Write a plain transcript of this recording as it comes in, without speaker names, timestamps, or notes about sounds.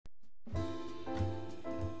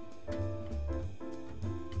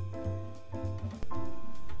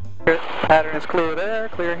Pattern is clear there,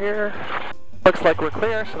 clear here. Looks like we're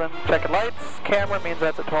clear, so then checking lights. Camera means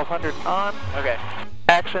that's at 1200 on. Okay.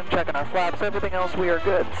 Action, checking our flaps, everything else we are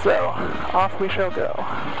good, so off we shall go.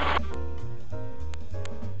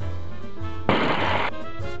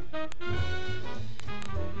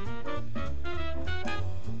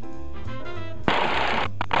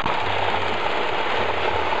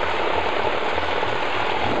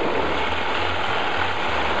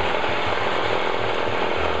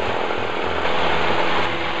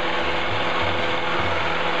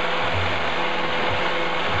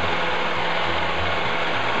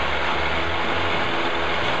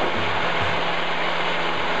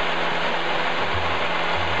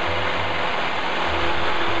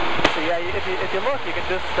 If you look, you can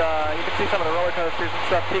just you can see some of the roller coasters and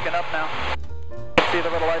stuff peeking up now. You can see the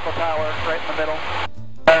little Eiffel Tower right in the middle.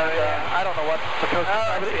 I don't know what the coaster.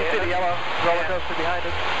 You can see the yellow roller coaster behind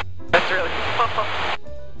it. That's really cool.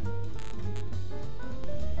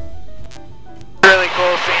 Really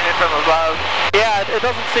cool seeing it from above. Yeah, it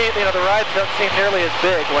doesn't seem, you know, the rides don't seem nearly as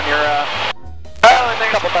big when you're and a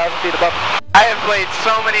couple thousand feet above. I have played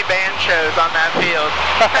so many band shows on that field.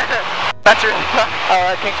 That's really fun.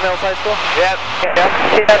 At Kings Mills High School? Yep.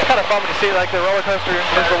 Yeah. That's kind of fun when you see, like, the roller coaster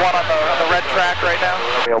is the one on the red track right now.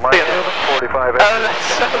 See it moving. 45. Oh, that's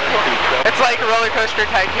so cool. It's like Roller Coaster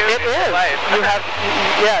Tycoon. It is. Life. You have,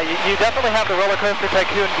 you definitely have the Roller Coaster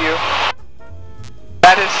Tycoon view.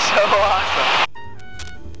 That is so awesome.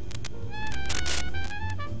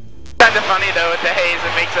 Kind of funny though with the haze.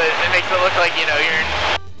 It makes it look like, you know, you're in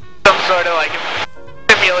some sort of like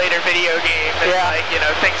simulator video game. And like, you know,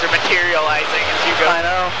 things are materializing as you go. I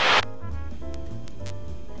know.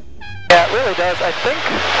 Yeah, it really does. I think.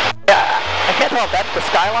 Yeah, I can't tell if that's the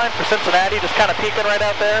skyline for Cincinnati, just kind of peeking right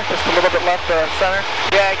out there, just a little bit left of center.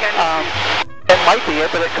 Yeah, I kind of. It might be it,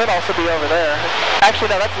 but it could also be over there. Actually,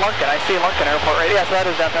 no, that's Lunken. I see Lunken Airport right. Yeah, so that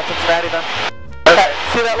is downtown Cincinnati then. Okay.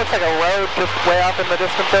 See, that looks like a road just way off in the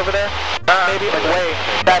distance over there? Maybe, like way.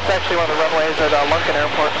 That's actually one of the runways at Lunken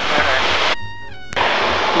Airport.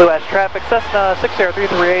 Blue Ash traffic, Cessna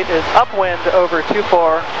 60338 is upwind over 24,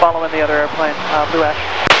 following the other airplane, Blue Ash.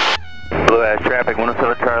 Blue Ash traffic,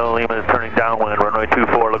 107 Charlie Lima is turning downwind, runway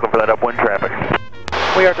 24, looking for that upwind traffic.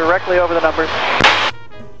 We are directly over the numbers.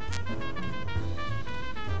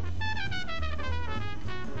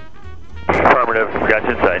 Affirmative, got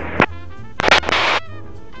you inside.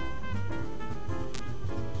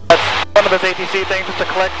 One of those ATC things just to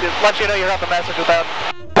collect, it lets you know you have the message without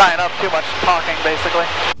tying up too much talking, basically.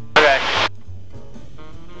 Okay.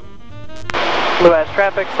 Blue Ash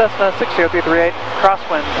traffic, Cessna 60338,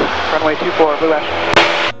 crosswind, runway 24, Blue Ash.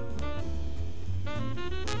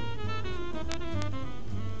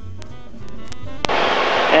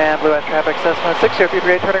 And Blue Ash traffic, Cessna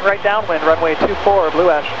 60338, turning right downwind, runway 24, Blue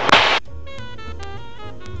Ash.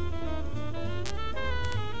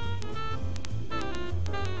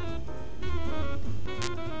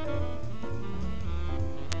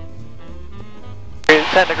 It's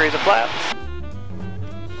 10 degrees of flaps.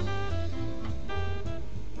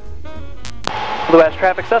 Blue Ash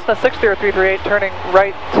traffic, Cessna 60338, turning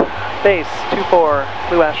right base 24,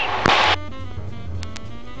 Blue Ash.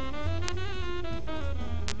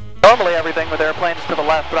 Normally everything with airplanes is to the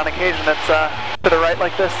left, but on occasion it's to the right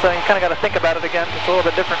like this, so you kind of got to think about it again. It's a little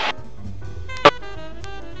bit different.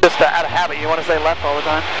 Just out of habit, you want to say left all the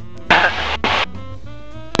time.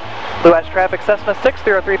 Blue Ash traffic, Cessna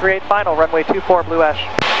 60338, final, runway 24, Blue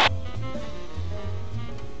Ash.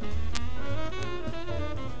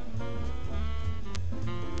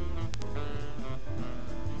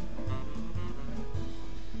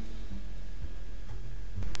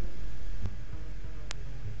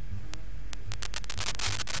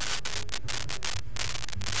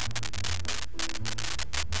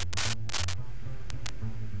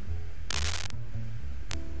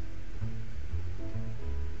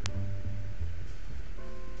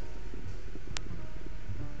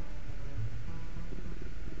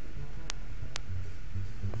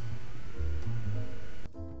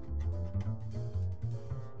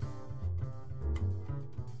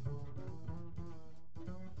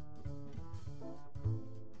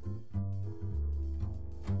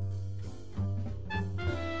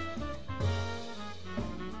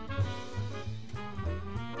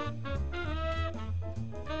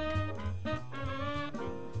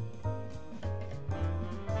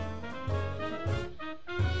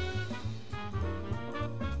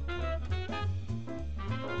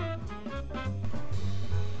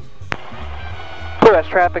 Blue Ash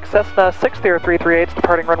traffic, Cessna 60338,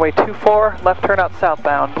 departing runway 24, left turn out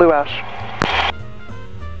southbound, Blue Ash.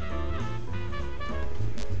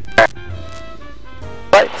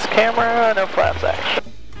 Lights, camera, no flaps action.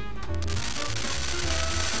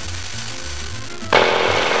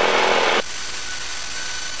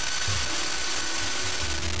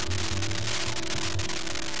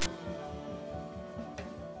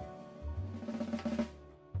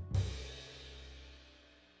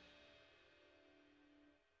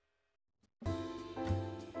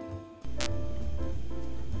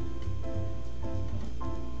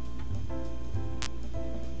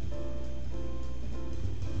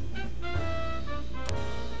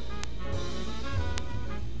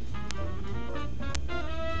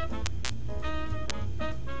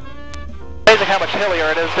 Amazing how much hillier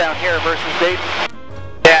it is down here versus Dayton.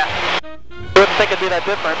 Yeah. You wouldn't think it'd be that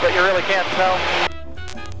different, but you really can't tell.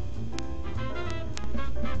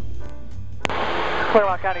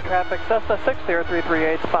 Clermont County traffic, Cessna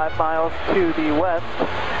 60338, 5 miles to the west.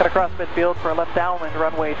 Cut across midfield for a left downwind,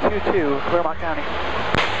 runway 22, Clermont County.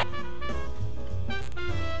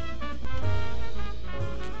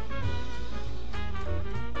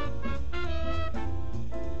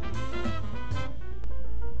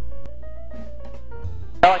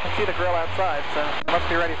 Well, I can see the grill outside, so I must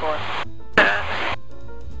be ready for it.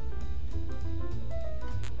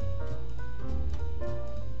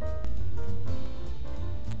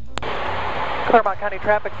 Clermont County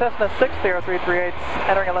traffic, Cessna 60338,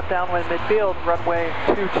 entering a left downwind midfield, runway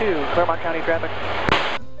 22, Clermont County traffic.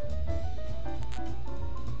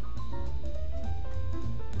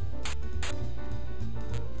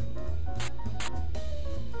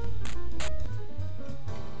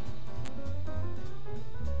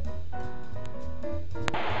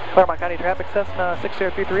 Clermont County traffic, Cessna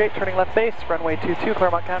 60338, turning left base, runway 22,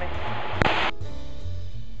 Clermont County.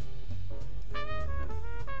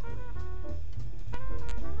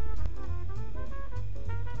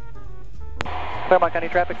 Clermont County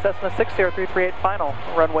traffic, Cessna 60338, final,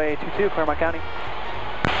 runway 22, Clermont County.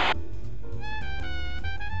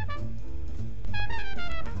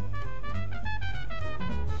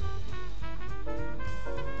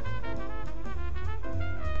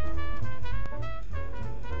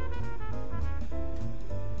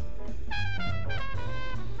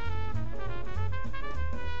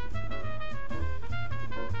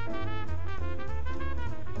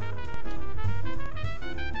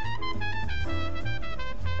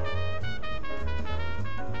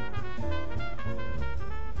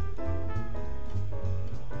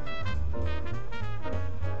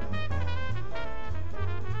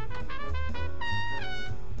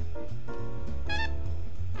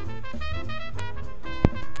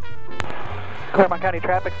 Clermont County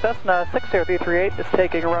traffic, Cessna 60338 is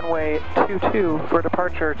taking runway 22 for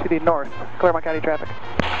departure to the north. Clermont County traffic.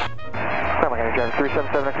 Clermont County traffic,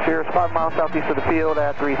 377 Exterior, 5 miles southeast of the field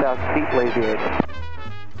at 3,000 feet, lazy 8.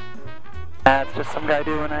 That's just some guy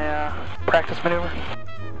doing a practice maneuver.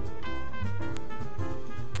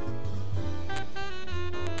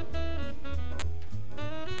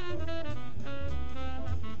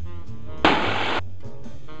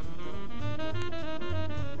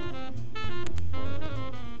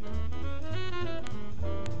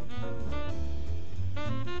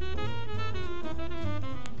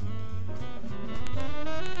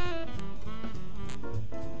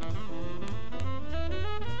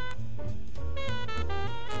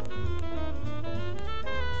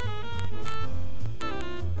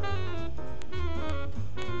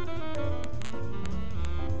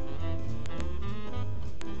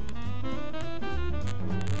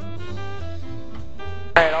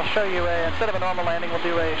 Alright, I'll show you instead of a normal landing, we'll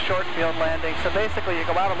do a short field landing. So basically you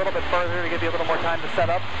go out a little bit further to give you a little more time to set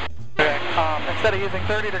up. Okay. Instead of using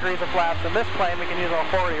 30 degrees of flaps in this plane, we can use all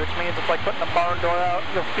 40, which means it's like putting a barn door out.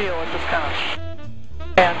 You'll feel it just kind of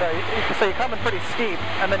and so you come in pretty steep,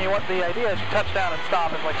 and then the idea is you touch down and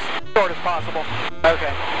stop as like short as possible.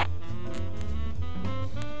 Okay.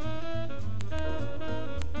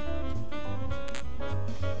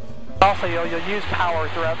 Also, you'll use power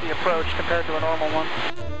throughout the approach compared to a normal one.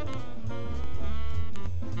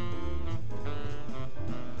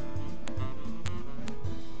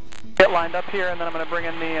 Get lined up here, and then I'm going to bring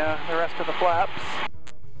in the rest of the flaps.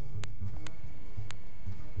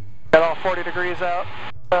 Got all 40 degrees out.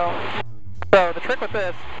 So the trick with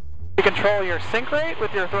this, you control your sink rate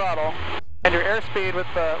with your throttle and your airspeed with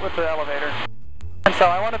the elevator. And so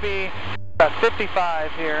I want to be about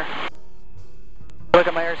 55 here. Look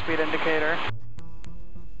at my airspeed indicator.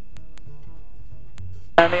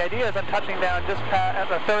 And the idea is I'm touching down just at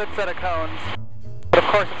the third set of cones. But of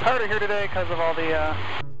course it's harder here today because of all the,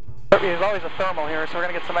 there's always a thermal here, so we're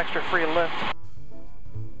going to get some extra free lift.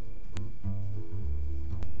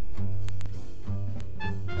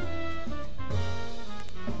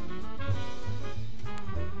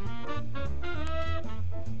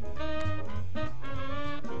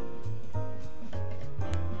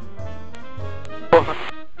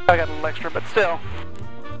 I got a little extra, but still.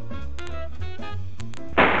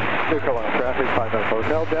 New Carolina traffic, 5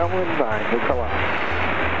 Hotel, downwind 9, New Carolina.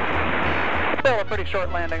 Still a pretty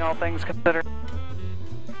short landing, all things considered.